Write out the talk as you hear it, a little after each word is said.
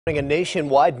A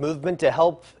nationwide movement to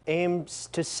help aims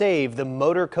to save the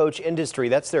motor coach industry.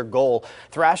 That's their goal.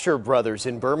 Thrasher Brothers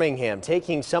in Birmingham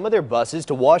taking some of their buses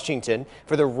to Washington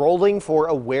for the Rolling for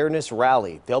Awareness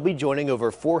rally. They'll be joining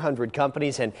over 400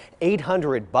 companies and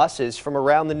 800 buses from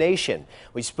around the nation.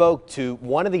 We spoke to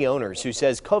one of the owners who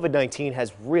says COVID-19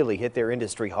 has really hit their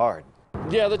industry hard.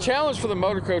 Yeah, the challenge for the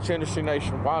motor coach industry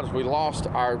nationwide is we lost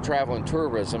our travel and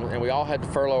tourism, and we all had to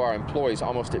furlough our employees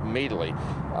almost immediately.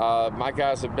 My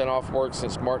guys have been off work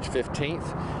since March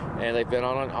 15th, and they've been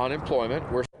on unemployment.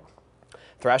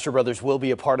 Thrasher Brothers will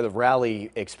be a part of the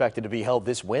rally expected to be held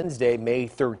this Wednesday, May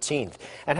 13th. And